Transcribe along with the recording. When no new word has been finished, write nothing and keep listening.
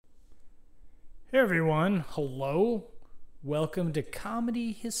Hey everyone, hello. Welcome to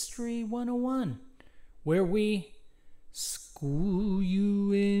Comedy History 101, where we school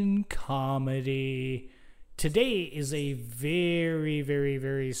you in comedy. Today is a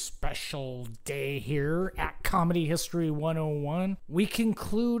very special day here at Comedy History 101. We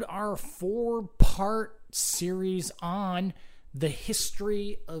conclude our 4-part series on the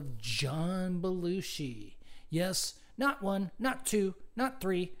history of John Belushi. Yes, not 1, not 2, not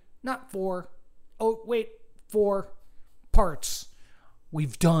 3, not 4. Oh, wait, 4 parts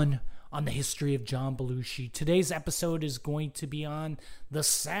we've done on the history of John Belushi. Today's episode is going to be on the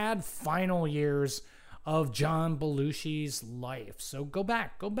sad final years of John Belushi's life. So go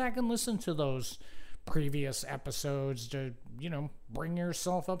back and listen to those previous episodes to, bring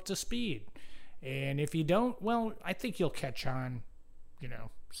yourself up to speed. And if you don't, well, I think you'll catch on,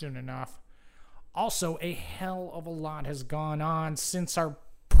 soon enough. Also, a hell of a lot has gone on since our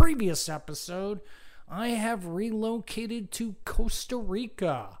previous episode. I have relocated to Costa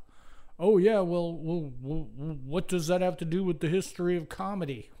Rica. Oh yeah, well, what does that have to do with the history of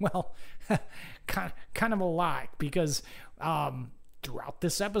comedy? Well, kind of a lot, because throughout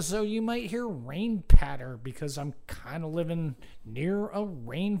this episode you might hear rain patter because I'm kind of living near a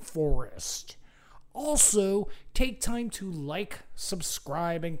rainforest. Also, take time to like,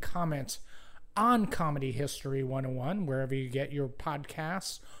 subscribe, and comment on Comedy History 101, wherever you get your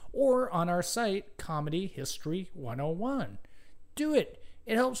podcasts, or on our site, Comedy History 101. Do it.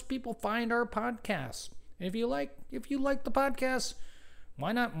 It helps people find our podcast. And if you like the podcast,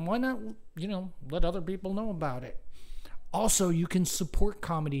 why not, let other people know about it. Also, you can support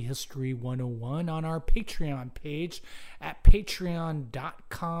Comedy History 101 on our Patreon page at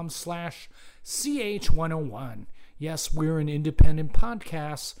patreon.com/CH101. Yes, we're an independent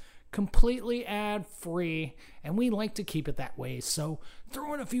podcast, completely ad-free, and we like to keep it that way. So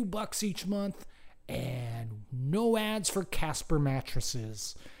throw in a few bucks each month, and no ads for Casper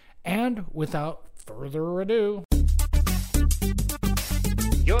mattresses. And without further ado...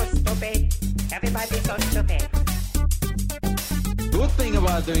 You're stupid. Everybody's so stupid. Good thing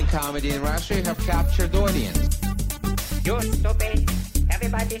about doing comedy in Russia, you have captured audience. You're stupid.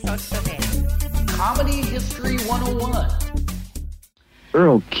 Everybody's so stupid. Comedy History 101.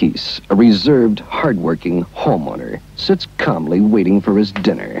 Earl Keese, a reserved, hard-working homeowner, sits calmly waiting for his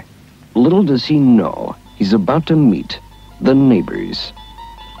dinner. Little does he know, he's about to meet the neighbors.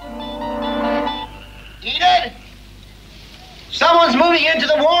 Enid! Someone's moving into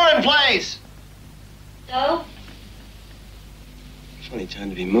the Warren place! So? Funny time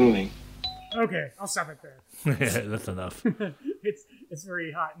to be moving. Okay, I'll stop it there. Yeah, that's enough. It's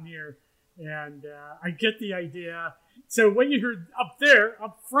very hot in here, and I get the idea. So what you heard up there,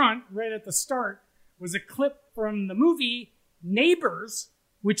 up front, right at the start, was a clip from the movie Neighbors,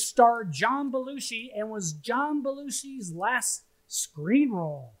 which starred John Belushi and was John Belushi's last screen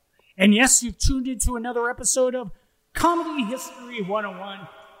role. And yes, you've tuned into another episode of Comedy History 101,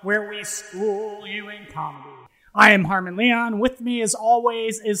 where we school you in comedy. I am Harmon Leon. With me, as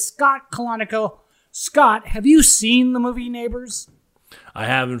always, is Scott Colonico. Scott, have you seen the movie Neighbors? I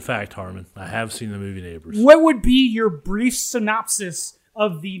have, in fact, Harmon. I have seen the movie Neighbors. What would be your brief synopsis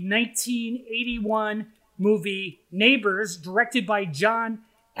of the 1981 movie Neighbors, directed by John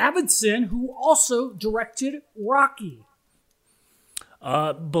Avildsen, who also directed Rocky?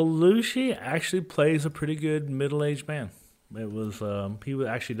 Belushi actually plays a pretty good middle-aged man. It was he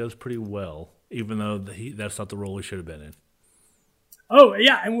actually does pretty well, even though that's not the role he should have been in. Oh,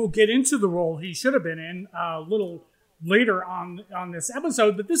 yeah, and we'll get into the role he should have been in a little later on this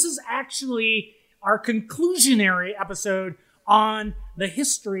episode, but this is actually our conclusionary episode on the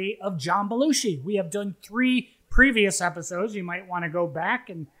history of John Belushi. We have done 3 previous episodes. You might want to go back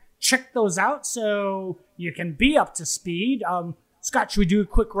and check those out so you can be up to speed. Scott, should we do a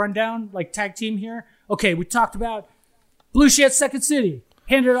quick rundown, like tag team here? Okay, we talked about Belushi at Second City.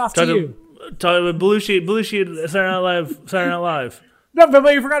 Hand it off to you. Talk about Belushi at Saturday Night Live. No,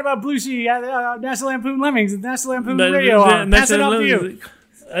 but you forgot about Belushi at National Lampoon Lemmings and National Lampoon Radio. Pass it off to you.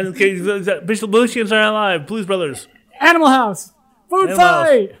 Okay, Bishop Belushi and Saturday Night Live. Blues Brothers. Animal House. Food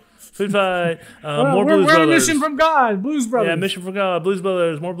Fight. Food Fight. More Blues Brothers. We're on a mission from God. Blues Brothers. Yeah, mission from God. Blues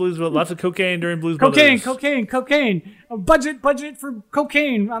Brothers. More Blues Brothers. Lots of cocaine during Blues Brothers. Cocaine. A budget for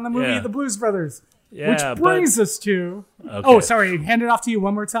cocaine on the movie The Blues Brothers. Yeah, which brings us to... Okay. Oh, sorry. Hand it off to you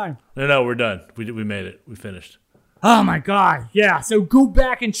one more time. No, we're done. We made it. We finished. Oh, my God. Yeah, so go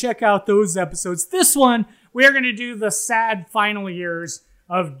back and check out those episodes. This one, we're going to do the sad final years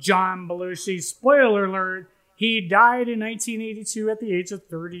of John Belushi. Spoiler alert, he died in 1982 at the age of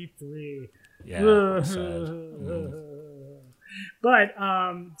 33. Yeah. Sad. Mm. But,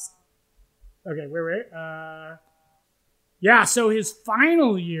 But, Okay, wait. Yeah, so his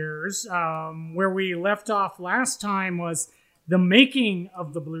final years, where we left off last time, was the making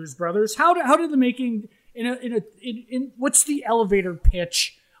of the Blues Brothers. How did the making in what's the elevator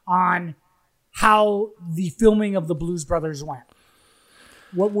pitch on how the filming of the Blues Brothers went?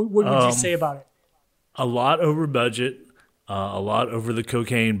 What would you say about it? A lot over budget, a lot over the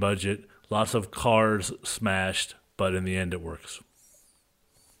cocaine budget, lots of cars smashed, but in the end it works.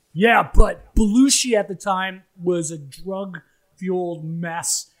 Yeah, but Belushi at the time was a drug-fueled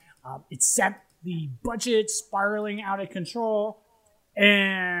mess. It set the budget spiraling out of control.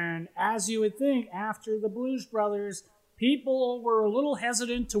 And as you would think, after the Blues Brothers, people were a little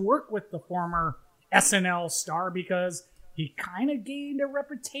hesitant to work with the former SNL star because he kind of gained a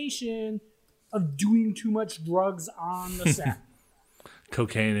reputation of doing too much drugs on the set.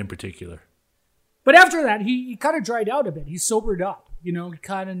 Cocaine in particular. But after that, he kind of dried out a bit. He sobered up. You know, he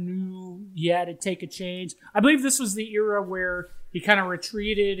kind of knew he had to take a change. I believe this was the era where he kind of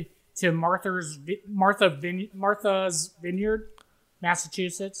retreated to Martha's Vineyard,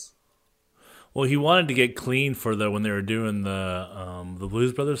 Massachusetts. Well, he wanted to get clean for when they were doing the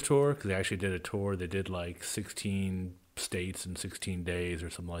Blues Brothers tour, because they actually did a tour. They did like 16 states in 16 days or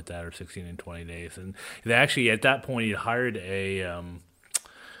something like that, or 16 in 20 days. And they actually, at that point, he hired a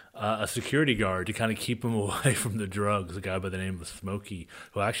security guard to kind of keep him away from the drugs, a guy by the name of Smokey,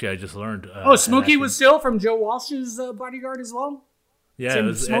 who actually I just learned. Smokey was still from Joe Walsh's bodyguard as well? Yeah, it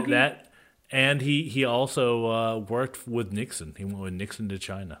was that. And he also worked with Nixon. He went with Nixon to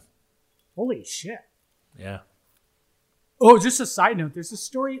China. Holy shit. Yeah. Oh, just a side note. There's a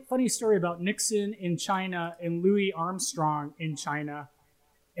funny story about Nixon in China and Louis Armstrong in China.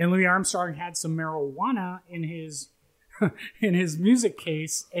 And Louis Armstrong had some marijuana in his music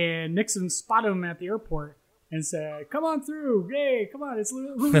case, and Nixon spotted him at the airport and said, "Come on through. Hey, come on, it's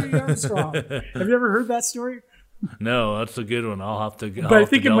Louis Armstrong." Have you ever heard that story? No, that's a good one. I'll have to But I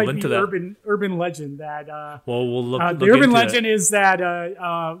think it might be urban legend that. Well, we'll look. The urban legend is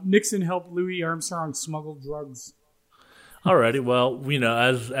that Nixon helped Louis Armstrong smuggle drugs. Alrighty, well,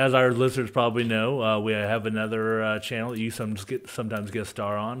 as our listeners probably know, we have another channel that you sometimes get a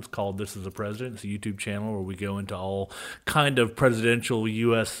star on. It's called This Is the President. It's a YouTube channel where we go into all kind of presidential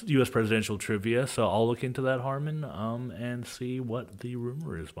U.S. presidential trivia. So I'll look into that, Harmon, and see what the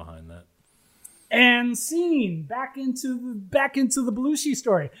rumor is behind that. And scene back into the Belushi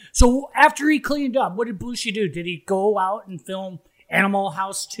story. So after he cleaned up, what did Belushi do? Did he go out and film Animal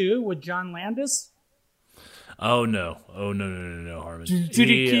House 2 with John Landis? Oh no, Harmon. Did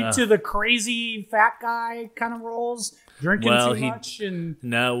he keep to the crazy fat guy kind of roles, drinking too much?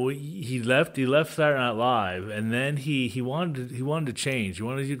 No, he left Saturday Night Live, and then he wanted to change. He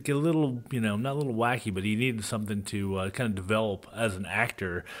wanted to get a little, not a little wacky, but he needed something to kind of develop as an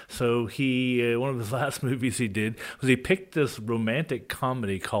actor. So he one of his last movies he did was he picked this romantic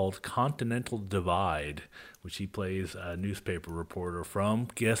comedy called Continental Divide, which he plays a newspaper reporter from.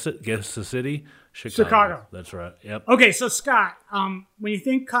 Guess the city? Chicago. That's right. Yep. Okay, so Scott, when you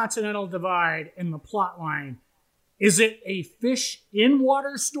think Continental Divide in the plot line, is it a fish in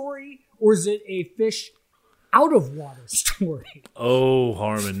water story or is it a fish out of water story? Oh,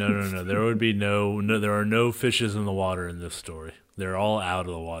 Harmon, no. There would be no. There are no fishes in the water in this story. They're all out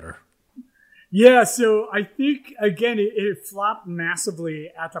of the water. Yeah, so I think again it flopped massively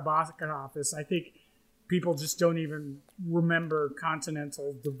at the box office. I think people just don't even remember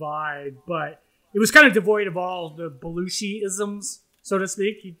Continental Divide, but it was kind of devoid of all the Belushi-isms, so to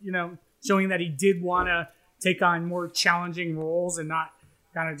speak. Showing that he did want to take on more challenging roles and not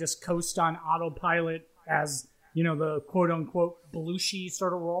kind of just coast on autopilot as, the quote-unquote Belushi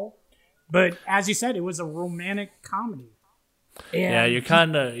sort of role. But as you said, it was a romantic comedy. And you're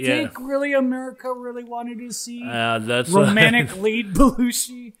kind of, I think really America really wanted to see that's romantic lead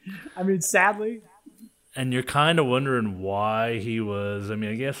Belushi. I mean, sadly. And you're kind of wondering why he was. I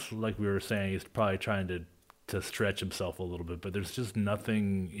mean, I guess like we were saying, he's probably trying to stretch himself a little bit. But there's just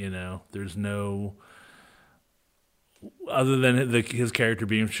nothing, There's no other than his character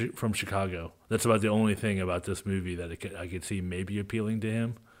being from Chicago. That's about the only thing about this movie that I could see maybe appealing to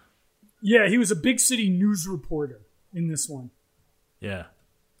him. Yeah, he was a big city news reporter in this one. Yeah.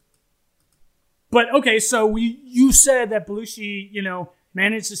 But okay, so you said that Belushi,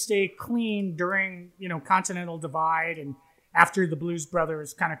 managed to stay clean during, Continental Divide and after the Blues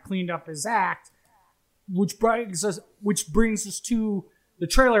Brothers kind of cleaned up his act, which brings us to the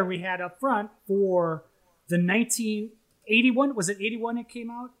trailer we had up front for the 1981, was it 81 it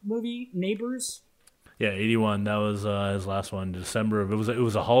came out, movie, Neighbors? Yeah, 81, that was his last one, December. It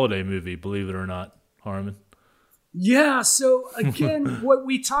was a holiday movie, believe it or not, Harmon. Yeah, so again, what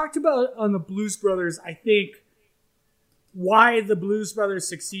we talked about on the Blues Brothers, I think why the Blues Brothers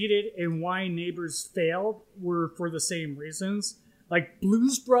succeeded and why Neighbors failed were for the same reasons. Like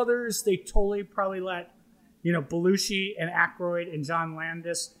Blues Brothers, they totally probably let, Belushi and Aykroyd and John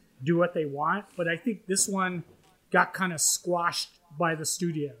Landis do what they want. But I think this one got kind of squashed by the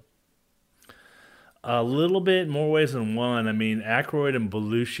studio. A little bit more ways than one. I mean, Aykroyd and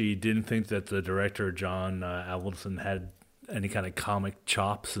Belushi didn't think that the director, John Avildsen, had any kind of comic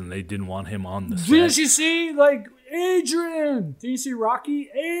chops, and they didn't want him on the set. Didn't you see, Adrian? Did you see Rocky?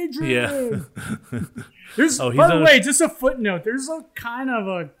 Adrian! Yeah. By the way, just a footnote. There's a kind of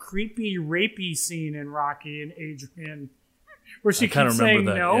a creepy, rapey scene in Rocky and Adrian where she keeps saying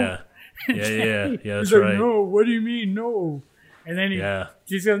that. no. Yeah, that's He's right. like, no, what do you mean, no? And then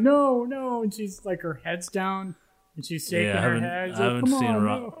she says, no. And she's like, her head's down and she's shaking her head. He's like, come on,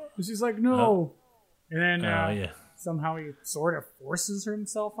 no. And she's like, no. And then somehow he sort of forces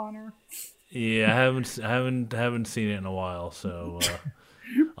himself on her. Yeah, I haven't seen it in a while, so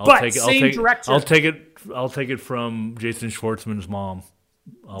I'll take it from Jason Schwartzman's mom.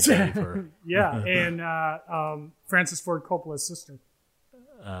 I'll pay for yeah, and Francis Ford Coppola's sister.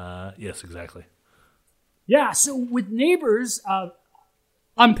 Yes, exactly. Yeah, so with Neighbors,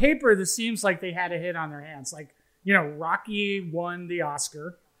 on paper, this seems like they had a hit on their hands. Rocky won the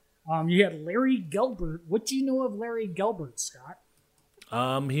Oscar. You had Larry Gelbart. What do you know of Larry Gelbart, Scott?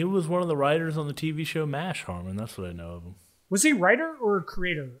 He was one of the writers on the TV show MASH, Harmon. That's what I know of him. Was he writer or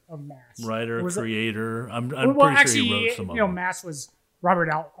creator of MASH? Writer, creator. I'm pretty sure he wrote some of them. MASH was Robert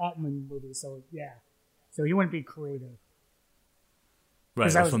Altman movie, so yeah. So he wouldn't be creator.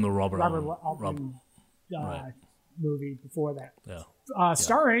 Right, that's from the Robert Altman movie before that. Yeah.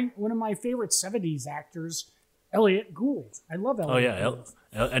 Starring one of my favorite 70s actors, Elliot Gould. I love Elliot Gould.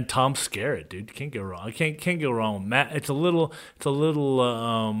 And Tom Skerritt, dude, can't go wrong. Can't go wrong with Matt. It's a little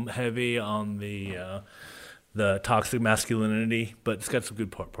heavy on the toxic masculinity, but it's got some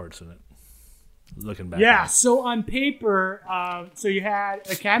good parts in it. Looking back, yeah. So on paper, so you had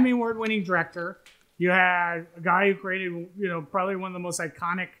Academy Award-winning director, you had a guy who created, probably one of the most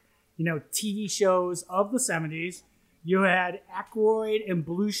iconic, TV shows of the 70s. You had Aykroyd and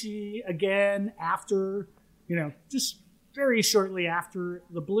Belushi again after, just very shortly after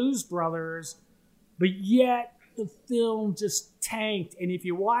the Blues Brothers, but yet the film just tanked. And if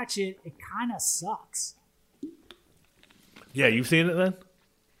you watch it, it kind of sucks. Yeah, you've seen it then?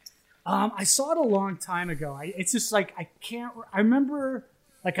 I saw it a long time ago. It's just I remember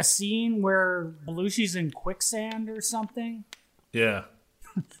a scene where Belushi's in quicksand or something. Yeah.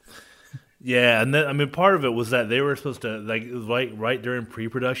 Yeah, and then part of it was that they were supposed to right during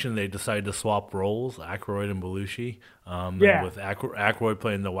pre-production they decided to swap roles, Aykroyd and Belushi. With Aykroyd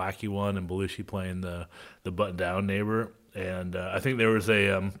playing the wacky one and Belushi playing the button-down neighbor. And I think there was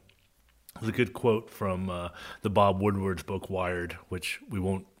a good quote from the Bob Woodward's book Wired, which we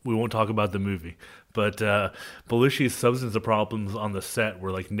won't talk about the movie. But Belushi's substance problems on the set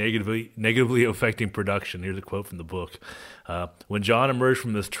were negatively affecting production. Here's a quote from the book. When John emerged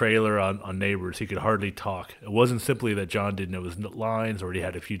from this trailer on Neighbors, he could hardly talk. It wasn't simply that John didn't know his lines or he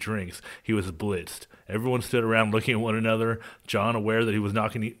had a few drinks. He was blitzed. Everyone stood around looking at one another. John, aware that he was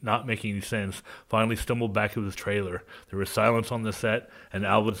not making any sense, finally stumbled back to his trailer. There was silence on the set, and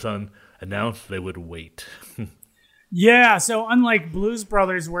Avildsen announced they would wait. Yeah, so unlike Blues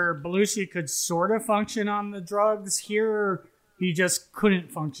Brothers, where Belushi could sort of function on the drugs, here he just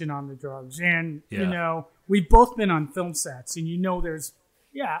couldn't function on the drugs. And, we've both been on film sets, and there's,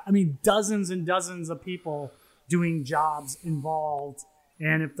 dozens and dozens of people doing jobs involved.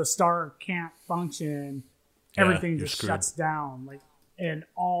 And if the star can't function, everything just shuts down. And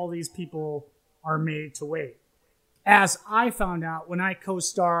all these people are made to wait. As I found out when I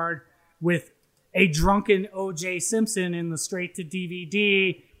co-starred with a drunken O.J. Simpson in the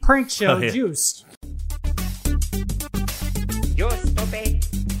straight-to-DVD prank show Juiced. You're stupid.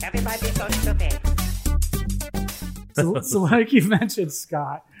 Everybody's so stupid. So like you mentioned,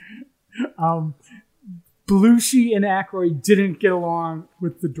 Scott, Belushi and Aykroyd didn't get along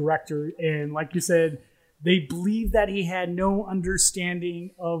with the director. And like you said, they believed that he had no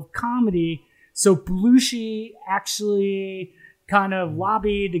understanding of comedy. So Belushi actually kind of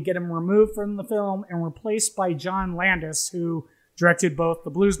lobbied to get him removed from the film and replaced by John Landis, who directed both The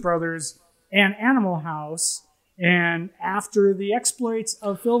Blues Brothers and Animal House. And after the exploits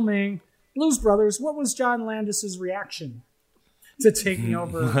of filming Blues Brothers, what was John Landis's reaction to taking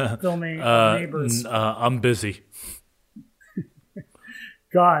over filming Neighbors? I'm busy.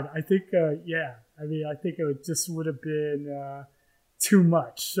 God, I think, I think it just would have been too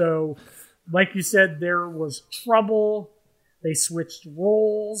much. So like you said, there was trouble. They switched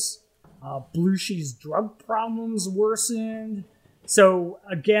roles. Belushi's drug problems worsened. So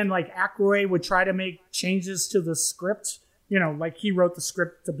again, like Aykroyd would try to make changes to the script. You know, like he wrote the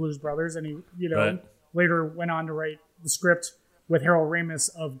script to Blues Brothers, and he, you know, Right. later went on to write the script with Harold Ramis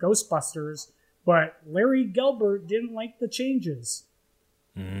of Ghostbusters. But Larry Gelbart didn't like the changes.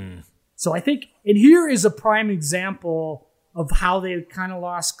 So I think, and here is a prime example of how they kind of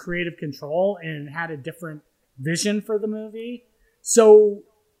lost creative control and had a different vision for the movie. So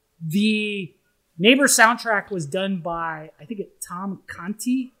the Neighbor soundtrack was done by, I think, Tom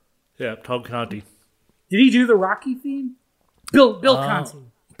Conti. Yeah, Tom Conti. Did he do the Rocky theme? Bill Conti.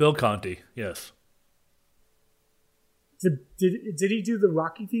 Bill Conti, yes. Did he do the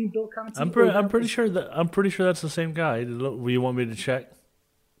Rocky theme, Bill Conti? I'm pretty sure that's the same guy. You want me to check?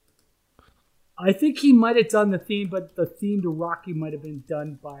 I think he might have done the theme, but the theme to Rocky might have been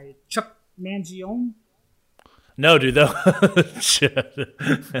done by Chuck Mangione. No, dude, that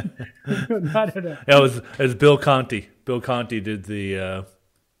I don't know. it was Bill Conti. Bill Conti did the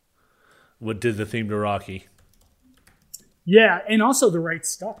theme to Rocky. Yeah, and also The Right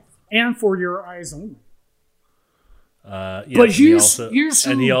Stuff, and For Your Eyes Only. Yes, But he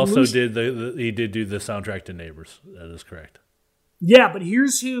he also did he did do the soundtrack to Neighbors. That is correct. Yeah, but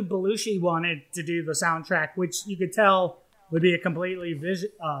here's who Belushi wanted to do the soundtrack, which you could tell would be a completely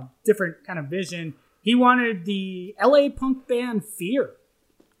different kind of vision. He wanted the LA punk band Fear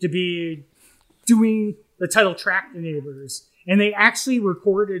to be doing the title track to Neighbors. And they actually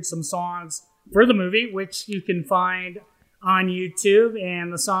recorded some songs for the movie, which you can find on YouTube.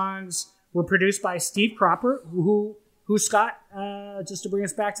 And the songs were produced by Steve Cropper, who Scott, just to bring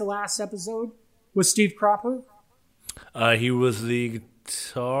us back to last episode, was Steve Cropper. He was the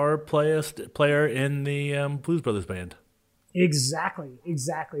guitar player in the Blues Brothers band. Exactly.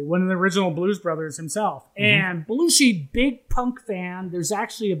 One of the original Blues Brothers himself. And Belushi, big punk fan. There's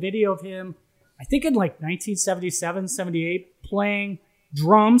actually a video of him, I think in like 1977, 78, playing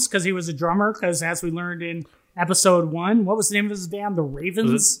drums because he was a drummer. Because as we learned in episode 1, what was the name of his band? The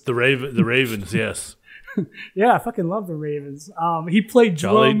Ravens? The Ravens, yes. Yeah, I fucking love the Ravens. He played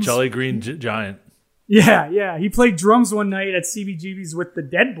drums. Jolly Green Giant. Yeah. He played drums one night at CBGB's with the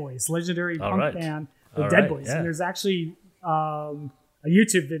Dead Boys, legendary punk band, the Dead Boys. Yeah. And there's actually a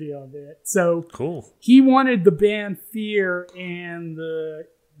YouTube video of it. So cool. He wanted the band Fear, and the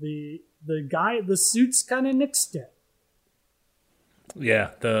guy, the suits kind of nixed it. Yeah,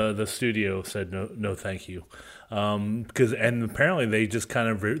 the studio said no, thank you, because apparently they just kind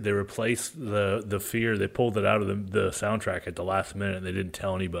of they replaced the Fear. They pulled it out of the soundtrack at the last minute, and they didn't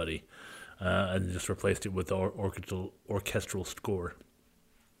tell anybody, and just replaced it with the orchestral score.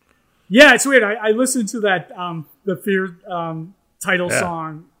 Yeah, it's weird. I listened to that the Fear title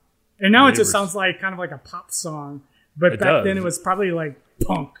song, and now it just sounds like kind of like a pop song. But back then it was probably like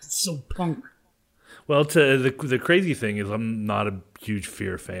punk, so punk. Well, the crazy thing is I'm not a huge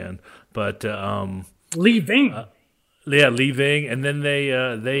Fear fan, but Lee Ving. Lee Ving, and then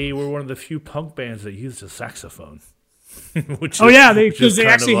they were one of the few punk bands that used a saxophone. Because they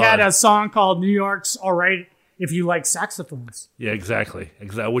actually had a song called New York's All Right If You Like Saxophones. Yeah, exactly.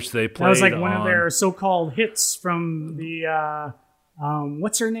 Which they played. That was like one of their so-called hits from the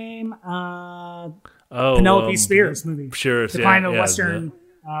what's her name? Penelope Spears movie. Sure, Decline of Western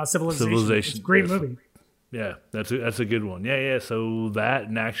Civilization. It's a great movie. Yeah, that's a good one. Yeah. So that,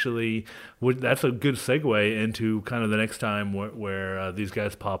 and actually, that's a good segue into kind of the next time where these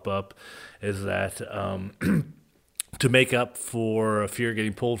guys pop up, is that to make up for Fear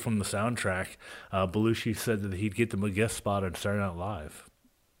getting pulled from the soundtrack, Belushi said that he'd get them a guest spot on Saturday Night Live.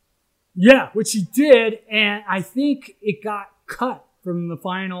 Yeah, which he did, and I think it got cut from the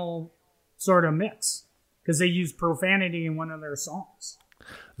final sort of mix because they used profanity in one of their songs.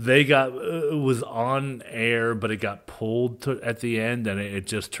 It was on air, but it got pulled at the end, and it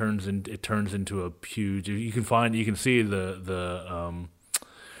just turns into a huge. You can see you can see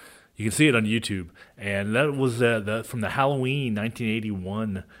it on YouTube, and that was from the Halloween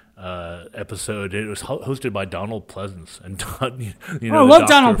 1981 episode. It was hosted by Donald Pleasence, and I love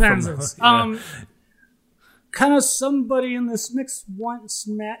Donald Pleasence. Kind of somebody in this mix once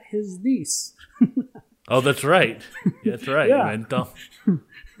met his niece. Oh, that's right. That's right. Yeah.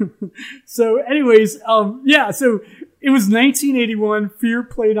 So anyways, so it was 1981. Fear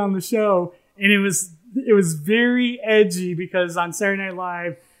played on the show, and it was very edgy because on Saturday Night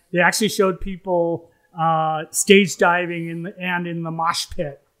Live, they actually showed people stage diving in the mosh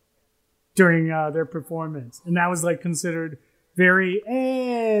pit during their performance. And that was like considered very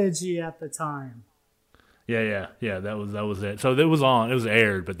edgy at the time. Yeah. That was it. So it was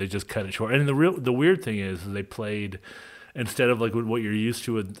aired, but they just cut it short. And the weird thing is they played, instead of like what you're used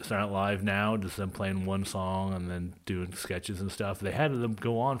to with Saturday Night Live now, just them playing one song and then doing sketches and stuff. They had them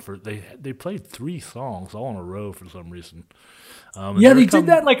go on for they played 3 songs all in a row for some reason. They did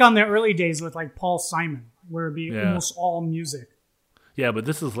that like on the early days with like Paul Simon, where it'd be almost all music. Yeah, but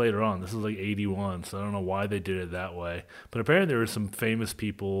this is later on. This is like 81, so I don't know why they did it that way. But apparently there were some famous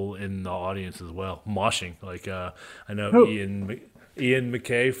people in the audience as well, moshing. Like I know Ian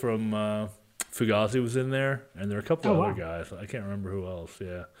McKay from Fugazi was in there, and there were a couple other guys. I can't remember who else.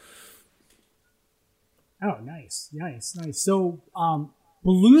 Yeah. Oh, nice. So,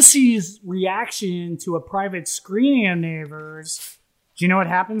 Belushi's reaction to a private screening of Neighbors. Do you know what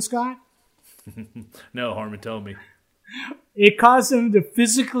happened, Scott? No, Harmon, tell me. It caused him to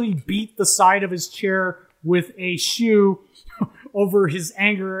physically beat the side of his chair with a shoe over his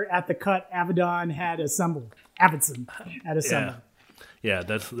anger at the cut Avedon had assembled. Avedson had assembled. Yeah,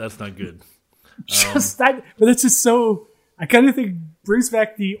 that's not good. Just that, but it's just so. I kind of think brings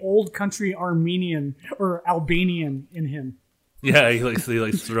back the old country Armenian or Albanian in him. Yeah, he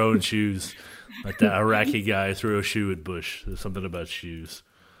likes throwing shoes. Like that Iraqi guy threw a shoe at Bush. There's something about shoes.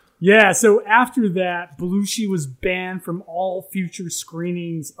 Yeah, so after that, Belushi was banned from all future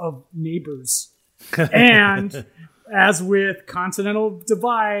screenings of Neighbors. And as with Continental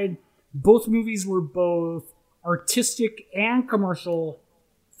Divide, both movies were both artistic and commercial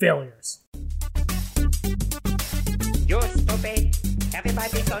failures. You're stupid.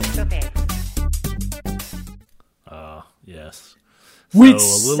 Everybody's so stupid. Yes. Which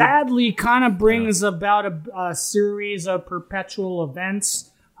sadly kind of brings about a series of perpetual events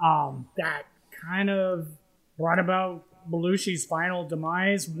that kind of brought about Belushi's final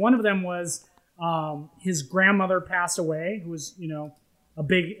demise. One of them was his grandmother passed away, who was, a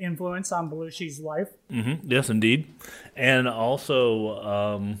big influence on Belushi's life. Mm-hmm. Yes, indeed. And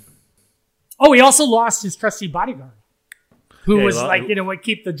also... he also lost his trusty bodyguard, who was would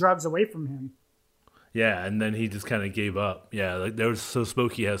keep the drugs away from him. Yeah, and then he just kind of gave up. Yeah,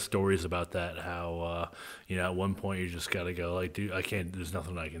 Smokey has stories about that. How at one point you just got to go like, dude, I can't. There's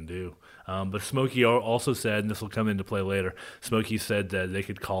nothing I can do. But Smokey also said, and this will come into play later. Smokey said that they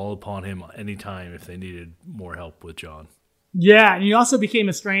could call upon him anytime if they needed more help with John. Yeah, and he also became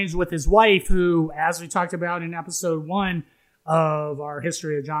estranged with his wife, who, as we talked about in episode 1 of our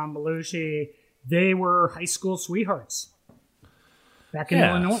history of John Belushi, they were high school sweethearts back in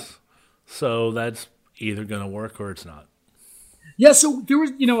Illinois. So that's either going to work or it's not. Yeah, so there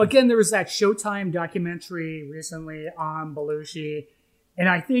was, again, there was that Showtime documentary recently on Belushi. And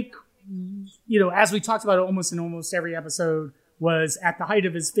I think, as we talked about almost in almost every episode, was at the height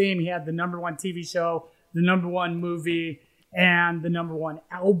of his fame, he had the #1 TV show, the #1 movie, and the #1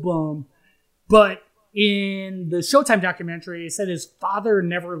 album. But in the Showtime documentary, he said his father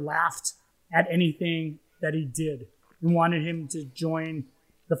never laughed at anything that he did and wanted him to join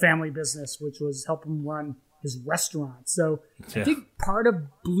the family business, which was help him run his restaurant. So I think part of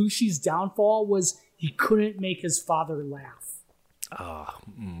Belushi's downfall was he couldn't make his father laugh.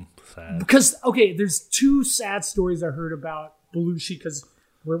 Sad. Because, there's 2 sad stories I heard about Belushi, because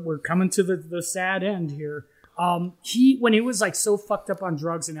we're coming to the sad end here. When he was like so fucked up on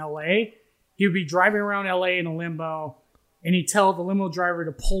drugs in LA, he would be driving around LA in a limo, and he'd tell the limo driver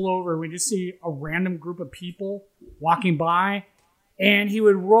to pull over. We'd just see a random group of people walking by, and he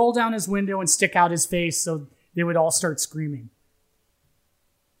would roll down his window and stick out his face so they would all start screaming.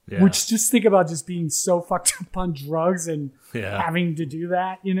 Yeah. Which, just think about just being so fucked up on drugs and having to do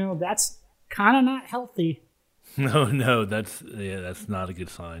that. That's kind of not healthy. No, that's not a good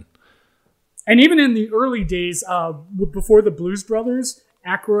sign. And even in the early days, before the Blues Brothers,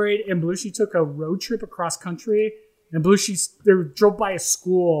 Aykroyd and Belushi took a road trip across country, and they drove by a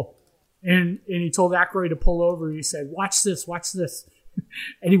school, and he told Aykroyd to pull over. He said, "Watch this."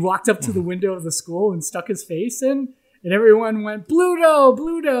 And he walked up to the window of the school and stuck his face in, and everyone went,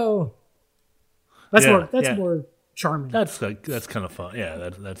 "Bluto." That's more charming. That's kind of fun. Yeah,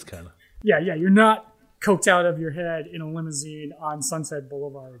 that's kind of. Yeah. You're not coked out of your head in a limousine on Sunset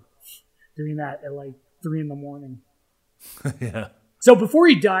Boulevard, doing that at like 3 a.m. Yeah. So before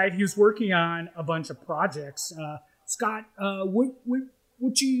he died, he was working on a bunch of projects. Scott, what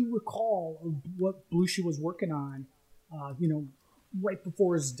do you recall of what Belushi was working on? Right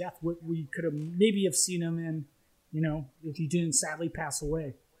before his death, what we could have maybe have seen him in, if he didn't sadly pass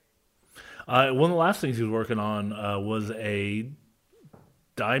away. One of the last things he was working on was a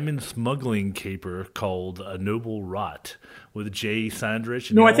diamond smuggling caper called A Noble Rot with Jay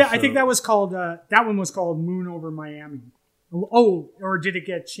Sandrich. No, I think that was called. That one was called Moon Over Miami. Oh, or did it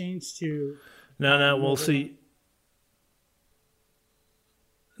get changed to? No. We'll see.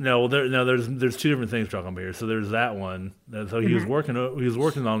 No, there's two different things talking about here. So there's that one. So he was working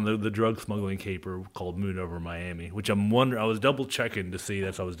on the drug smuggling caper called Moon Over Miami, which I was double checking to see.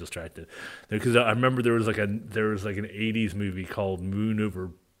 That's why I was distracted because I remember there was like an '80s movie called Moon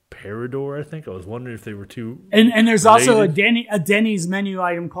Over Parador. I think I was wondering if they were two. And there's related. also a Denny's menu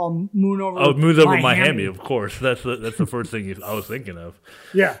item called Moon Over. Oh, Moon Over Miami, of course. That's the first thing I was thinking of.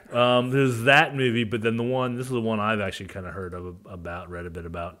 Yeah. There's that movie, but then this is the one I've actually kind of heard read a bit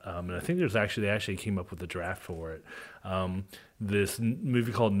about, and I think they actually came up with a draft for it. This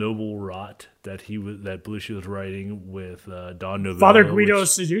movie called Noble Rot that Belushi was writing with Don Novello, Father Guido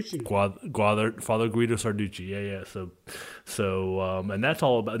Sarducci. Father Guido Sarducci, yeah. So and that's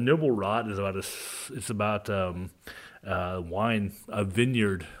all about. Noble Rot is about a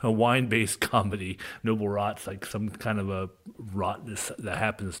wine-based comedy. Noble Rot's like some kind of a rotness that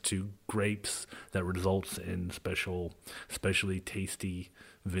happens to grapes that results in specially tasty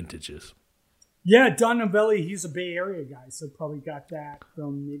vintages. Yeah, Don Novelli, he's a Bay Area guy, so probably got that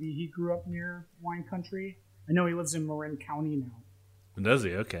from maybe he grew up near wine country. I know he lives in Marin County now. Does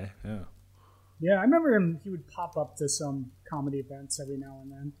he? Okay, yeah. Yeah, I remember him. He would pop up to some comedy events every now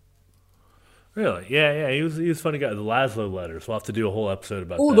and then. Really? Yeah. He was a funny guy. The Laszlo Letters. We'll have to do a whole episode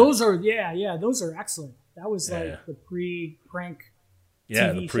about that. Oh, those are excellent. That was like the pre-prank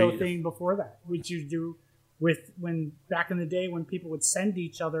TV show thing before that, which you do when back in the day when people would send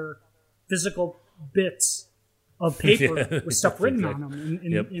each other physical bits of paper with stuff written on them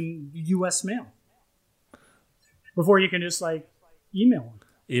in U.S. mail. Before you can just like email them.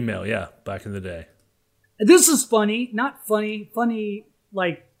 Email, yeah, back in the day. This is funny, not funny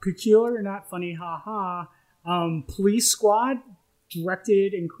like peculiar, not funny, haha. Police Squad,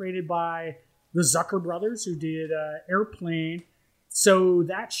 directed and created by the Zucker brothers who did Airplane. So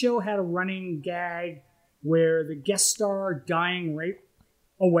that show had a running gag where the guest star dying right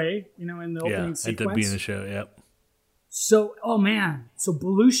away, in the opening sequence. Ended up being the show, yep. So, so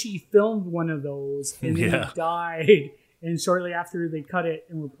Belushi filmed one of those and then he died. And shortly after they cut it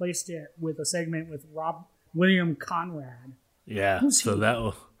and replaced it with a segment with William Conrad. Yeah, so that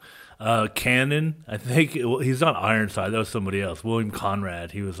was Cannon. I think he's not Ironside. That was somebody else. William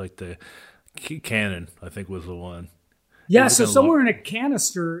Conrad. He was like the Cannon, I think was the one. Yeah, so somewhere in a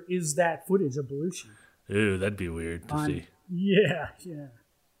canister is that footage of Belushi. Ooh, that'd be weird to see. Yeah.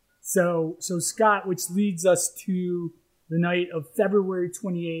 So Scott, which leads us to the night of February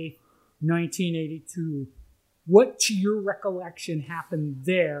 28th, 1982. What, to your recollection, happened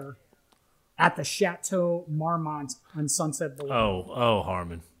there at the Chateau Marmont on Sunset Boulevard? Oh,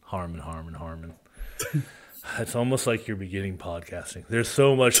 Harmon. It's almost like you're beginning podcasting. There's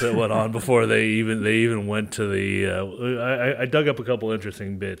so much that went on before they even went to the. I dug up a couple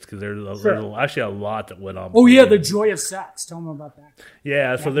interesting bits because there's actually a lot that went on. Oh yeah, the joy of sex. Tell them about that.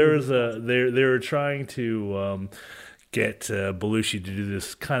 Yeah, so they were trying to get Belushi to do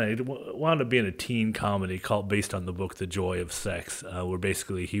this kind of. It wound up being a teen comedy based on the book The Joy of Sex, where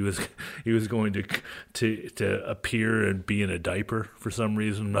basically he was going to appear and be in a diaper for some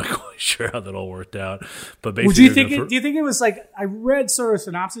reason. I'm not quite sure how that all worked out, but basically, do you think it was like, I read sort of a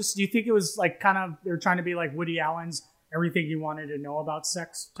synopsis? Do you think it was like kind of they're trying to be like Woody Allen's Everything You Wanted to Know About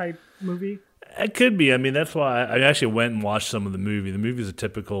Sex type movie? It could be. I mean, that's why I actually went and watched some of the movie. The movie is a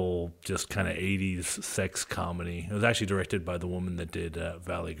typical, just kind of 80s sex comedy. It was actually directed by the woman that did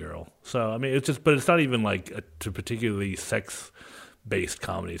Valley Girl. So, I mean, but it's not even like a particularly sex-based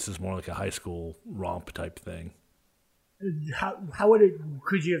comedy. It's just more like a high school romp type thing. How would it?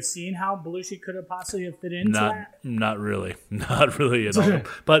 Could you have seen how Belushi could have possibly have fit into that? Not really at all.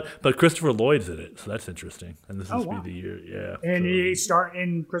 But Christopher Lloyd's in it, so that's interesting. And this is be the year, yeah.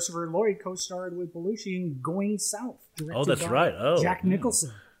 And Christopher Lloyd co-starred with Belushi in Going South. That's right. Jack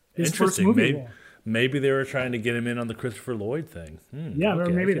Nicholson. His interesting. First movie maybe they were trying to get him in on the Christopher Lloyd thing. Or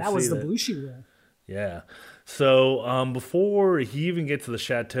maybe that was the Belushi role. Yeah. So before he even gets to the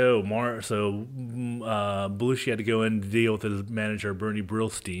chateau, Belushi had to go in to deal with his manager, Bernie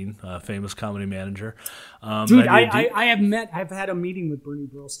Brillstein, famous comedy manager. Dude, I've had a meeting with Bernie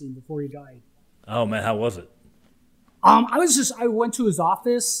Brillstein before he died. Oh man, how was it? I went to his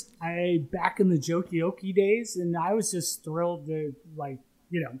office back in the Jokey days, and I was just thrilled to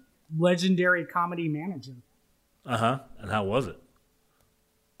legendary comedy manager. And how was it?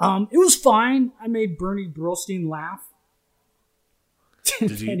 It was fine. I made Bernie Brillstein laugh.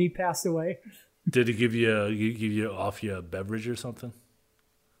 And he passed away. Did he give you a beverage or something?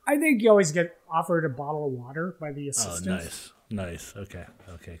 I think you always get offered a bottle of water by the assistant. Oh, nice. Okay,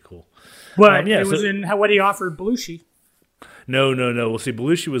 cool. But it was in what he offered Belushi. No. Well, see,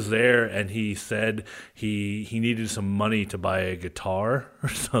 Belushi was there, and he said he needed some money to buy a guitar, or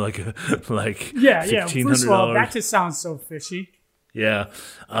so like Yeah. $1,500. First of all, that just sounds so fishy. Yeah,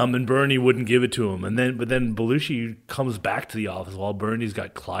 and Bernie wouldn't give it to him, but then Belushi comes back to the office while Bernie's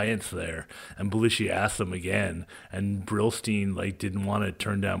got clients there, and Belushi asks him again, and Brillstein didn't want to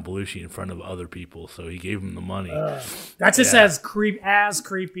turn down Belushi in front of other people, so he gave him the money. That's just as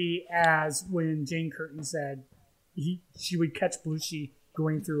creepy as when Jane Curtin said she would catch Belushi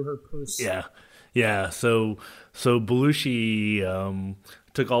going through her purse. Yeah. So Belushi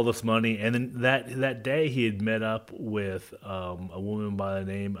took all this money, and then that day he had met up with a woman by the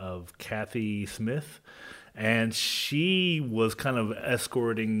name of Kathy Smith, and she was kind of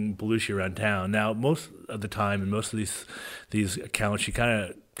escorting Belushi around town. Now, most of the time in most of these accounts, she kind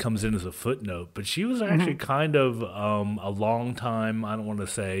of comes in as a footnote, but she was actually kind of a long time. I don't want to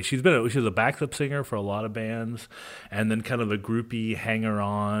say she was a backup singer for a lot of bands, and then kind of a groupie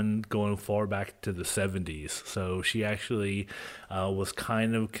hanger-on going far back to the 70s. So she actually was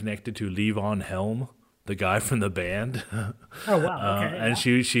kind of connected to Levon Helm, the guy from the band. Oh wow! Okay, and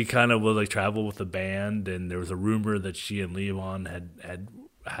she kind of was travel with the band, and there was a rumor that she and Levon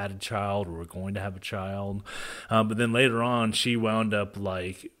had a child or were going to have a child, but then later on she wound up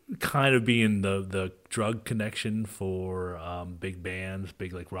kind of being the drug connection for big bands,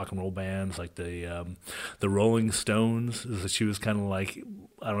 big rock and roll bands like the Rolling Stones. She was kind of I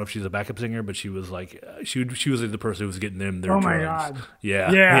don't know if she's a backup singer, but she was she was the person who was getting them their drugs. Oh my god!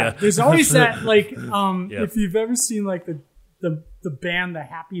 Yeah. There's always that if you've ever seen the band the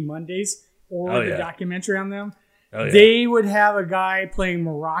Happy Mondays or the documentary on them. Oh, yeah. They would have a guy playing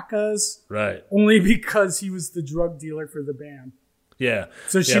maracas, right? Only because he was the drug dealer for the band. Yeah.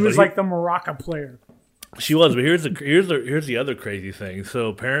 So she was the maraca player. She was, but here's the other crazy thing. So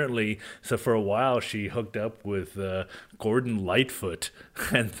apparently, for a while she hooked up with Gordon Lightfoot,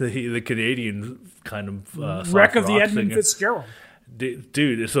 and the Canadian kind of wreck of the rock Edmund singer. Fitzgerald.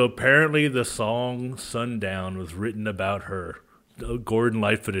 Dude, so apparently the song "Sundown" was written about her. Gordon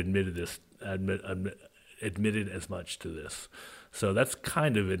Lightfoot admitted this. Admitted as much to this. So that's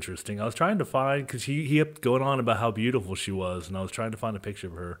kind of interesting. I was trying to find, because he kept going on about how beautiful she was, and I was trying to find a picture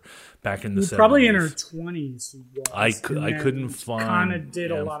of her back in the 70s. Probably in her 20s. I couldn't find. Kind of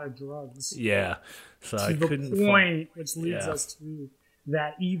did a lot of drugs. Yeah. So I couldn't find. To the point, which leads us to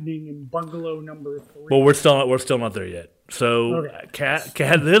that evening in bungalow number 3. Well, we're still not there yet. So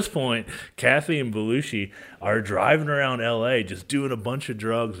at this point, Kathy and Belushi are driving around L.A. just doing a bunch of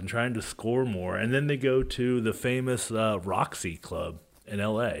drugs and trying to score more. And then they go to the famous Roxy Club in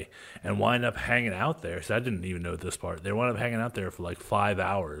L.A. and wind up hanging out there. So I didn't even know this part. They wind up hanging out there for 5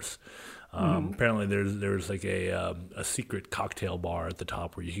 hours. Apparently there's a secret cocktail bar at the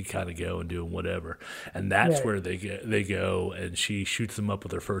top where you can kind of go and do whatever. And that's where they go, and she shoots them up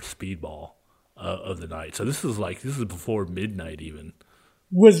with her first speedball of the night. So this is before midnight even.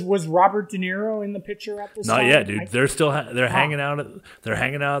 Was Robert De Niro in the picture at this time? Not yet, dude. They're still hanging out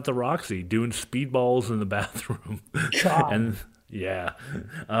at the Roxy doing speedballs in the bathroom. God. And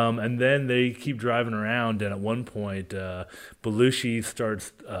and then they keep driving around, and at one point Belushi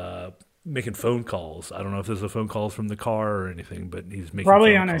starts making phone calls. I don't know if there's a phone calls from the car or anything, but he's making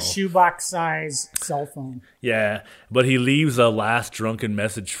probably phone on calls. A shoebox size cell phone. Yeah, but he leaves a last drunken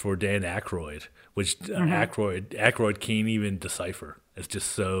message for Dan Aykroyd, which Aykroyd can't even decipher. It's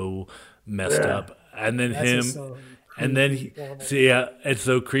just so messed up. And then it's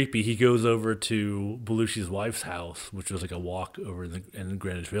so creepy. He goes over to Belushi's wife's house, which was a walk over in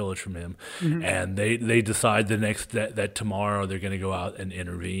Greenwich Village from him, and they decide that tomorrow they're going to go out and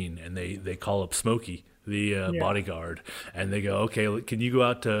intervene, and they call up Smokey, the bodyguard, and they go, okay, can you go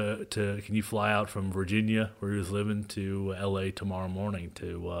out can you fly out from Virginia where he was living to L.A. tomorrow morning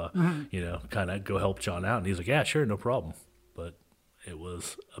to kind of go help John out? And he's like, yeah, sure, no problem. But it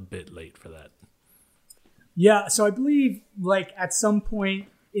was a bit late for that. Yeah, so I believe at some point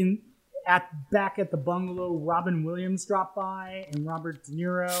back at the bungalow, Robin Williams dropped by and Robert De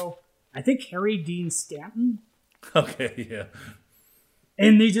Niro. I think Harry Dean Stanton. Okay, yeah.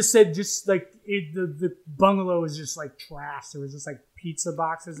 And they just said the bungalow was just trash. There was just pizza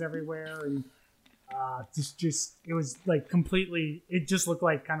boxes everywhere, and it was completely. It just looked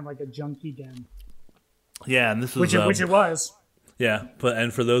like kind of like a junkie den. Yeah, and this is which it was. Yeah,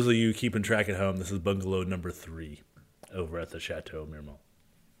 and for those of you keeping track at home, this is bungalow number 3 over at the Chateau Marmont.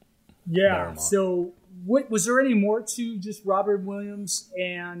 Yeah. Marmont. So, was there any more to just Robert Williams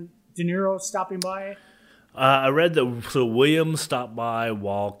and De Niro stopping by? I read that Williams stopped by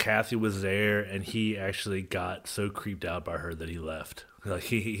while Kathy was there, and he actually got so creeped out by her that he left.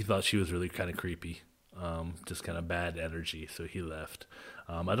 He thought she was really kind of creepy. just kind of bad energy, so he left.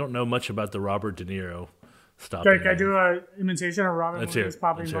 I don't know much about the Robert De Niro stuff. Can I do an imitation of Robin Let's when he hear was it.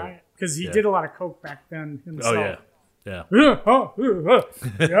 popping Let's hear by? it. Because he Yeah. did a lot of coke back then himself. Oh yeah, yeah. Oh,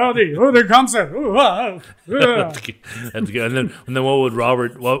 there comes it. That's good. And then what would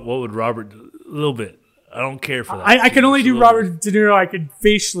Robert? What would Robert? A little bit. I don't care for that. I can only Just a do little Robert De Niro. I could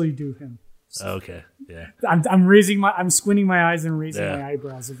facially do him. bit. Okay, yeah. I'm squinting my eyes and raising Yeah. my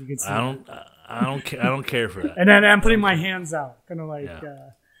eyebrows. If you could see. I don't care for that. And then I'm putting my hands out, kind of like.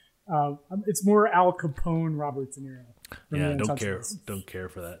 Yeah. It's more Al Capone, Robert De Niro. from Yeah, The don't care. Untouchables. Don't care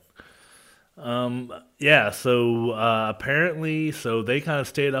for that. Yeah. So apparently, so they kind of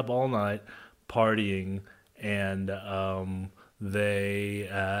stayed up all night partying, and they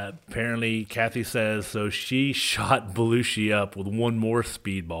apparently Kathy says so she shot Belushi up with one more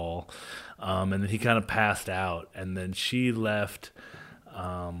speedball, and then he kind of passed out, and then she left.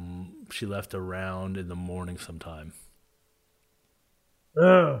 She left around in the morning sometime.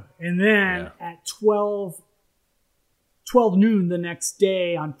 Ugh. And then at 12 noon the next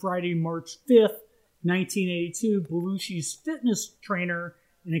day, on Friday, March 5th, 1982, Belushi's fitness trainer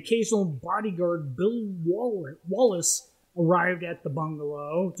and occasional bodyguard Bill Wallace arrived at the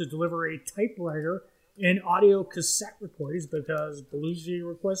bungalow to deliver a typewriter and audio cassette recordings because Belushi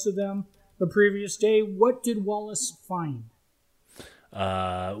requested them the previous day. What did Wallace find?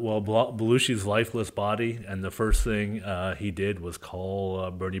 Well, Belushi's lifeless body, and the first thing he did was call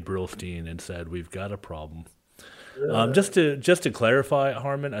Bernie Brillstein and said, "We've got a problem." Just to clarify,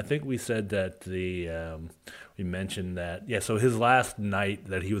 Harmon, I think we said that we mentioned that so his last night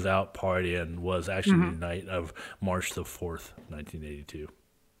that he was out partying was actually the night of March the 4th, 1982.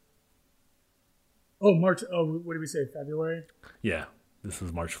 Oh, March. Oh, what did we say? February? Yeah, this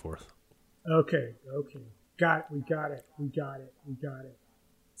is March 4th. Okay. We got it.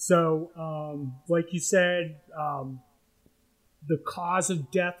 So, like you said, the cause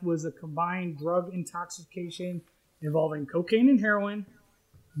of death was a combined drug intoxication involving cocaine and heroin,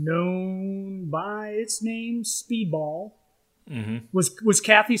 known by its name, Speedball. Mm-hmm. Was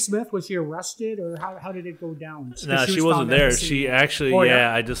Kathy Smith? Was she arrested, or how did it go down? No, she wasn't there. She actually,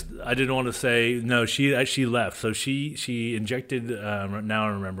 I didn't want to say no. She left. So she injected. Now I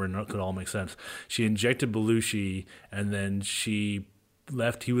remember, and it could all make sense. She injected Belushi, and then she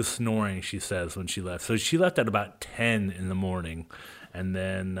left. He was snoring, she says, when she left. So she left at about 10 in the morning, and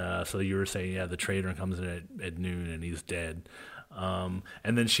then so you were saying, the trader comes in at noon, and he's dead. And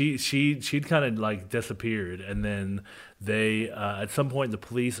then she'd kind of like disappeared, and then they at some point the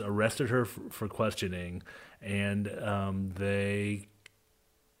police arrested her for questioning, and they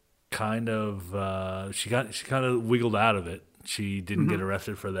kind of she kind of wiggled out of it. She didn't get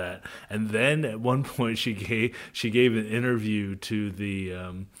arrested for that, and then at one point she gave an interview to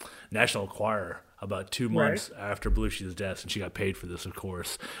the National Enquirer about 2 months after Belushi's death, and she got paid for this, of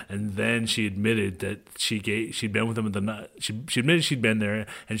course. And then she admitted that she'd been with him at the night. She admitted she'd been there,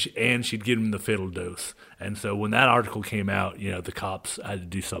 and she'd given him the fatal dose. And so when that article came out, the cops had to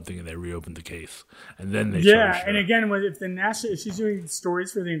do something, and they reopened the case. And then they charged her. And again, if she's doing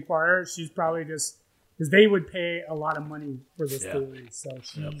stories for the Enquirer, she's probably just because they would pay a lot of money for this story, so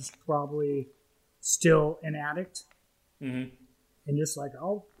she's probably still an addict, and just like,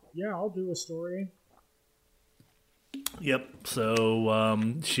 I'll do a story. Yep.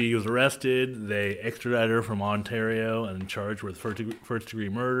 So she was arrested. They extradited her from Ontario and charged with first-degree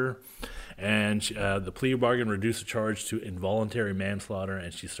murder. And the plea bargain reduced the charge to involuntary manslaughter,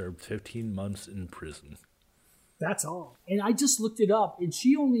 and she served 15 months in prison. That's all. And I just looked it up, and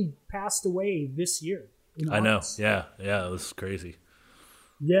she only passed away this year. I know. Yeah, it was crazy.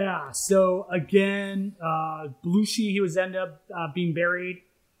 Yeah. So again, Belushi, he was ended up being buried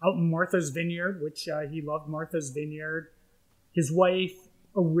out in Martha's Vineyard, which he loved Martha's Vineyard. His wife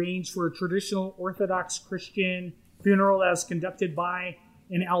arranged for a traditional Orthodox Christian funeral that was conducted by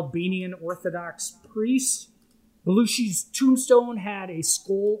an Albanian Orthodox priest. Belushi's tombstone had a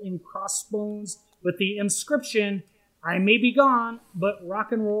skull and crossbones with the inscription, "I may be gone, but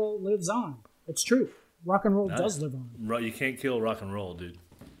rock and roll lives on." It's true. Rock and roll does live on. You can't kill rock and roll, dude.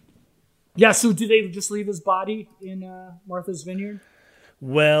 Yeah, so did they just leave his body in Martha's Vineyard?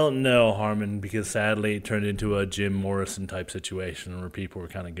 Well, no, Harmon, because sadly it turned into a Jim Morrison type situation where people were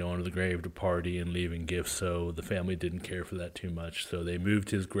kind of going to the grave to party and leaving gifts. So the family didn't care for that too much. So they moved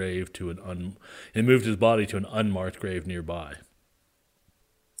his grave to moved his body to an unmarked grave nearby.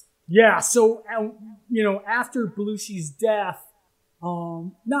 Yeah. So after Belushi's death,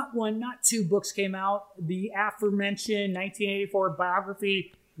 not one, not two books came out. The aforementioned 1984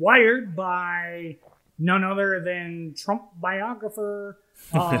 biography, Wired, by none other than Trump biographer.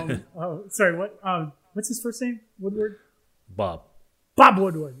 what's his first name? Woodward? Bob. Bob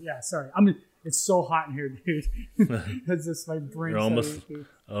Woodward. Yeah, sorry. It's so hot in here, dude. It's just my brain. You're almost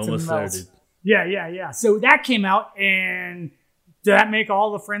there, dude. Yeah. So that came out, and did that make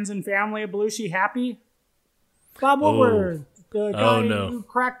all the friends and family of Belushi happy? Bob Woodward, the guy who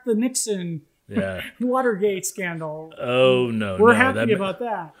cracked the Nixon Watergate scandal. Oh no, we're happy about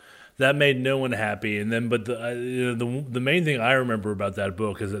that. That made no one happy. And then, but the main thing I remember about that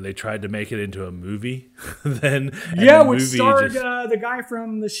book is that they tried to make it into a movie. Which starred the guy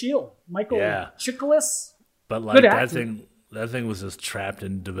from The Shield, Michael Chiklis. But like that thing was just trapped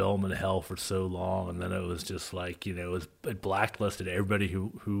in development hell for so long, and then it was just like, you know, it blacklisted everybody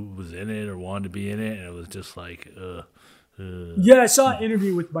who was in it or wanted to be in it, and it was just like. Yeah, I saw an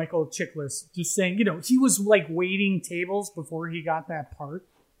interview with Michael Chiklis just saying, you know, he was like waiting tables before he got that part.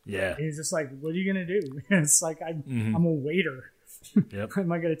 Yeah. And he's just like, what are you going to do? It's like, I'm a waiter. Yep.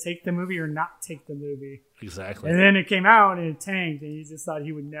 Am I going to take the movie or not take the movie? Exactly. And then it came out and it tanked, and he just thought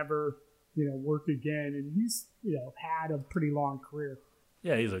he would never, you know, work again. And he's, you know, had a pretty long career.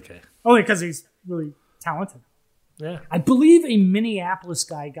 Yeah, he's okay. Only because he's really talented. Yeah. I believe a Minneapolis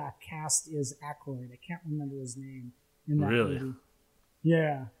guy got cast as Aykroyd. I can't remember his name in that movie.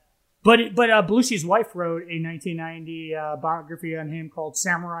 Yeah. But Belushi's wife wrote a 1990 biography on him called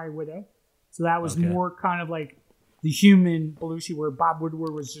Samurai Widow. So that was more kind of like the human Belushi, where Bob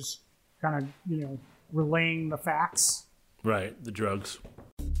Woodward was just kind of, you know, relaying the facts. Right, the drugs.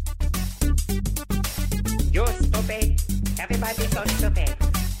 You're stupid. Everybody's so stupid.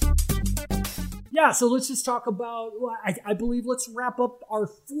 Yeah, so let's just talk about, I believe let's wrap up our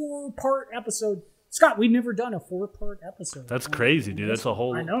 4-part episode. Scott, we've never done a 4-part episode. That's crazy, dude. That's a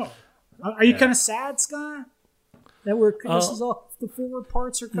whole... I know. Are you kind of sad, Scott? That this is all, the 4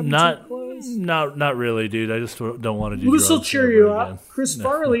 parts are coming to a close? Not really, dude. I just don't want to do drugs. This will cheer you up. Again. Chris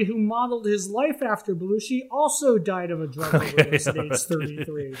Farley, who modeled his life after Belushi, also died of a drug overdose at age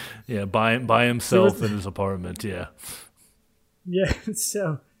 33. Yeah, by himself in his apartment, yeah. Yeah,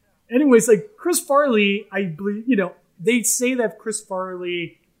 so... Anyways, like, Chris Farley, I believe, you know, they say that Chris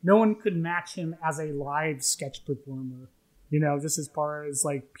Farley, no one could match him as a live sketch performer, you know, just as far as,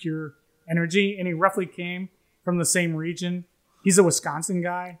 like, pure energy. And he roughly came from the same region. He's a Wisconsin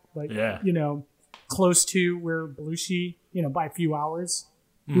guy, like, you know, close to where Belushi, you know, by a few hours,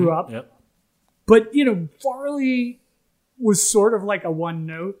 grew up. Yep. But, you know, Farley was sort of like a one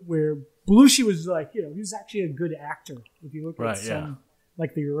note, where Belushi was like, you know, he was actually a good actor. If you look at some...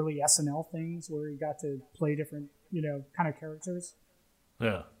 like the early SNL things where he got to play different, you know, kind of characters.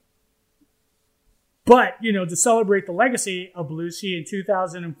 Yeah. But, you know, to celebrate the legacy of Belushi in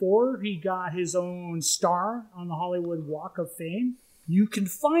 2004, he got his own star on the Hollywood Walk of Fame. You can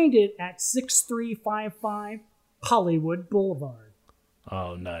find it at 6355 Hollywood Boulevard.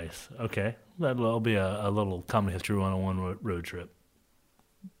 Oh, nice. Okay. That'll be a little Comedy History 101 road trip.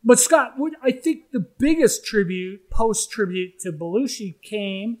 But Scott, I think the biggest post-tribute to Belushi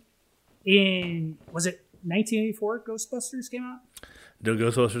came in, was it 1984 Ghostbusters came out? The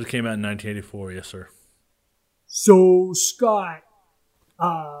Ghostbusters came out in 1984, yes, sir. So, Scott,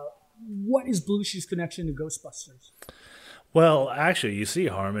 what is Belushi's connection to Ghostbusters? Well, actually, you see,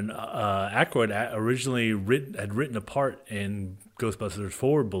 Harmon, Aykroyd originally had written a part in Ghostbusters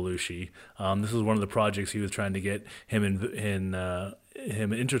for Belushi. This was one of the projects he was trying to get him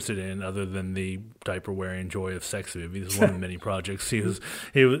him interested in, other than the diaper wearing joy of sex movie. This is one of the many projects he was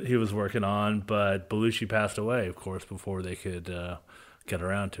working on. But Belushi passed away, of course, before they could get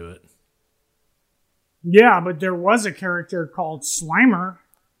around to it. Yeah, but there was a character called Slimer.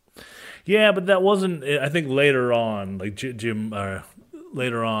 Yeah, but that wasn't. I think later on, like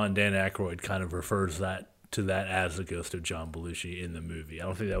later on, Dan Aykroyd kind of refers to that as the ghost of John Belushi in the movie. I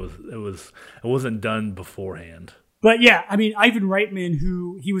don't think it wasn't done beforehand. But yeah, I mean, Ivan Reitman,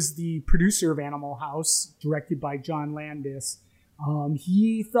 he was the producer of Animal House, directed by John Landis,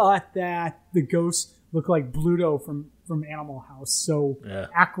 he thought that the ghost looked like Bluto from Animal House. So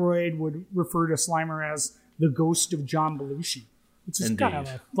Aykroyd would refer to Slimer as the ghost of John Belushi, which is kind of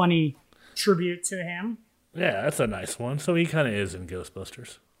a funny tribute to him. Yeah, that's a nice one. So he kind of is in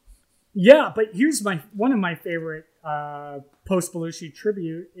Ghostbusters. Yeah, but here's one of my favorite post-Belushi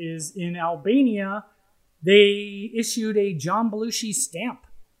tribute is in Albania. They issued a John Belushi stamp.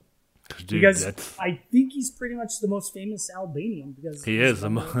 Dude, because I think he's pretty much the most famous Albanian. Because he is the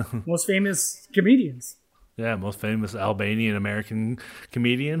most famous comedians. Yeah, most famous Albanian American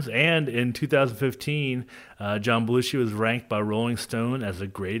comedians. And in 2015, John Belushi was ranked by Rolling Stone as the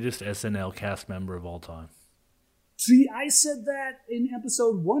greatest SNL cast member of all time. See, I said that in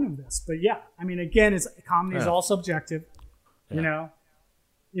episode 1 of this. But yeah, I mean, again, comedy is all subjective. Yeah. You know,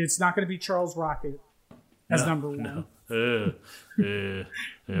 it's not going to be Charles Rocket. as number one. No. We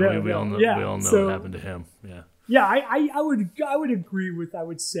all know what happened to him. Yeah. Yeah, I would agree with. I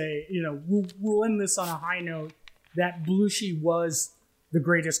would say, we'll end this on a high note that Belushi was the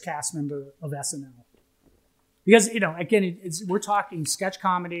greatest cast member of SNL. Because, again, we're talking sketch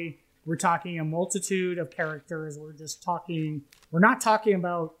comedy. We're talking a multitude of characters. We're not talking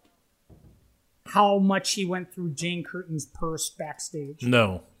about how much he went through Jane Curtin's purse backstage.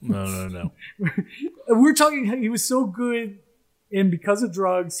 No. We're talking, he was so good, and because of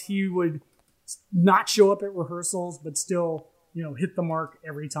drugs, he would not show up at rehearsals, but still, hit the mark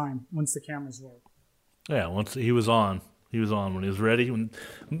every time once the cameras rolled. Yeah, once he was on. He was on when he was ready.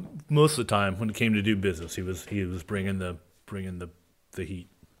 Most of the time, when it came to do business, he was bringing the heat.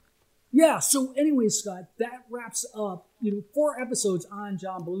 Yeah. So, anyway, Scott, that wraps up 4 episodes on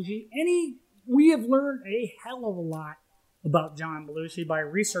John Belushi. We have learned a hell of a lot about John Belushi by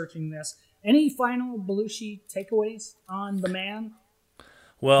researching this. Any final Belushi takeaways on the man?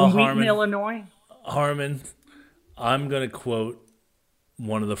 Well, from Wheaton, Illinois. Harmon, I'm going to quote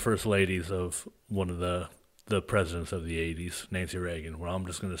one of the first ladies of one of the presidents of the 80s, Nancy Reagan, where I'm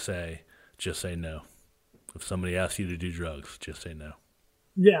just going to say, just say no. If somebody asks you to do drugs, just say no.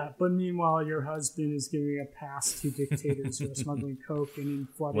 Yeah, but meanwhile, your husband is giving a pass to dictators who are smuggling coke and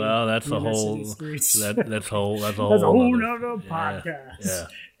flooding. Well, that's a whole that's a whole nother podcast. Yeah.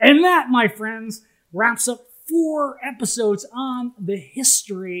 And that, my friends, wraps up 4 episodes on the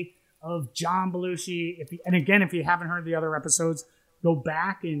history of John Belushi. If you haven't heard the other episodes, go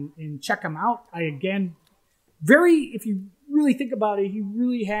back and check them out. If you really think about it, he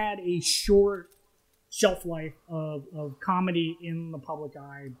really had a short shelf life of comedy in the public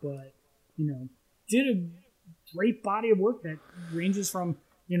eye, but did a great body of work that ranges from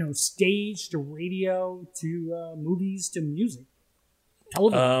stage to radio to movies to music,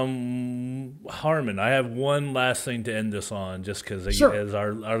 television. Harmon, I have one last thing to end this on, just because as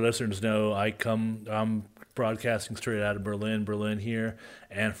our listeners know, I'm broadcasting straight out of Berlin here,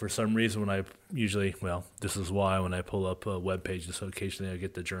 and for some reason this is why when I pull up a web page, so occasionally I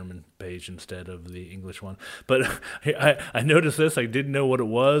get the German page instead of the English one. But I noticed this, I didn't know what it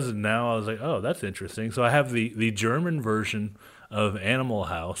was, and now I was like, oh, that's interesting. So I have the German version of Animal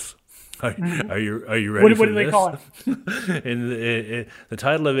House. Are you ready for this? What do they call it? The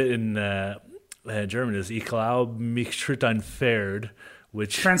title of it in German is Ich glaub mich tritt ein Pferd,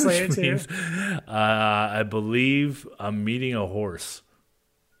 which means, I believe I'm meeting a horse.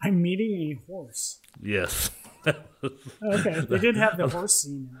 I'm meeting a horse. Yes. Okay, they did have the horse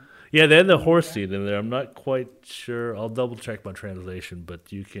scene in it. Yeah, they had the horse scene in there. I'm not quite sure. I'll double check my translation,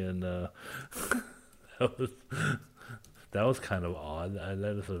 but you can. That was kind of odd.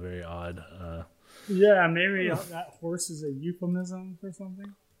 That is a very odd. Yeah, maybe that horse is a euphemism for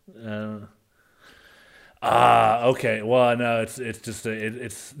something. Okay. Well, no, it's just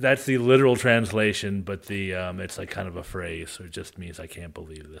that's the literal translation, but it's like kind of a phrase, so it just means I can't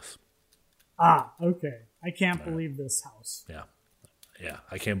believe this. Okay. I can't believe this house. Yeah,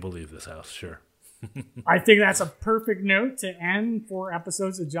 I can't believe this house. Sure. I think that's a perfect note to end 4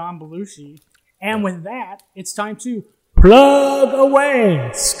 episodes of John Belushi, and with that, it's time to plug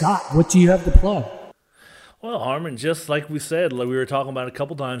away. Scott, what do you have to plug? Well, Harmon, just like we said, like we were talking about a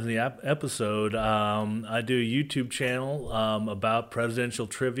couple times in the episode, I do a YouTube channel about presidential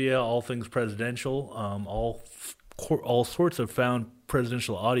trivia, all things presidential, all sorts of found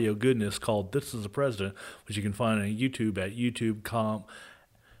presidential audio goodness called This Is the President, which you can find on YouTube at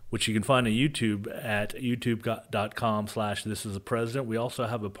youtube.com/thisisthepresident. We also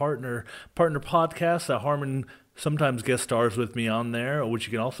have a partner podcast that Harmon sometimes guest stars with me on there, which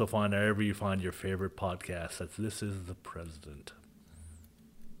you can also find wherever you find your favorite podcast. That's This Is the President.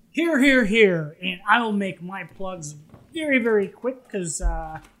 Here. And I will make my plugs very, very quick because,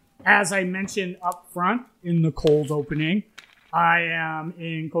 as I mentioned up front in the cold opening, I am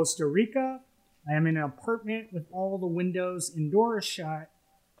in Costa Rica. I am in an apartment with all the windows and doors shut.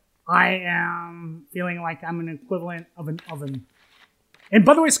 I am feeling like I'm an equivalent of an oven. And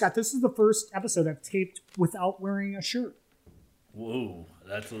by the way, Scott, this is the first episode I've taped without wearing a shirt. Whoa,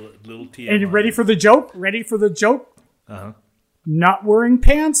 that's a little TMI. And ready for the joke? Uh-huh. Not wearing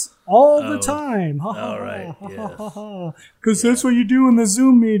pants all the time. All right, yes. Because that's what you do in the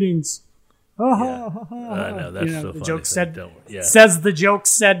Zoom meetings. I know, that's so the funny. Joke says the joke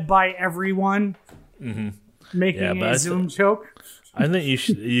said by everyone. Mm-hmm. Making a Zoom joke. I think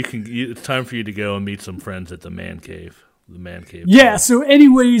it's time for you to go and meet some friends at the Man Cave. The Man Cave. Yeah, so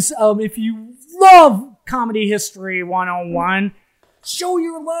anyways, if you love Comedy History 101, show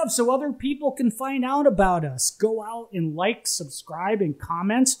your love so other people can find out about us. Go out and like, subscribe, and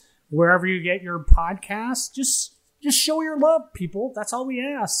comment. wherever you get your podcasts. Just show your love, people. That's all we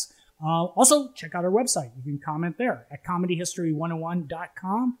ask. Also, check out our website. You can comment there at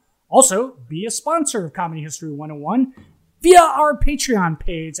comedyhistory101.com. Also, be a sponsor of Comedy History 101 via our Patreon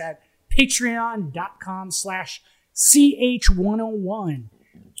page at patreon.com/CH101.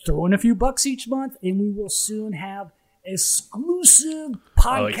 Throw in a few bucks each month, and we will soon have exclusive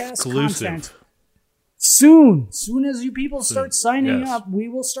podcast content. Soon as you people start signing up, we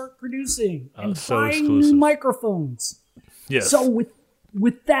will start producing and buying new microphones. Yes. So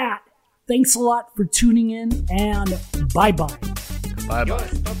with that, thanks a lot for tuning in, and bye-bye. You're Bye-bye.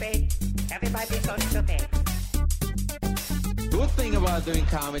 stupid. Everybody's so stupid. Good thing about doing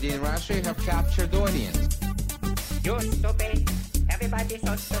comedy in Russia, you have captured audience. You're stupid. Everybody's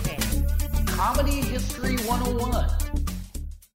so stupid. Comedy History 101.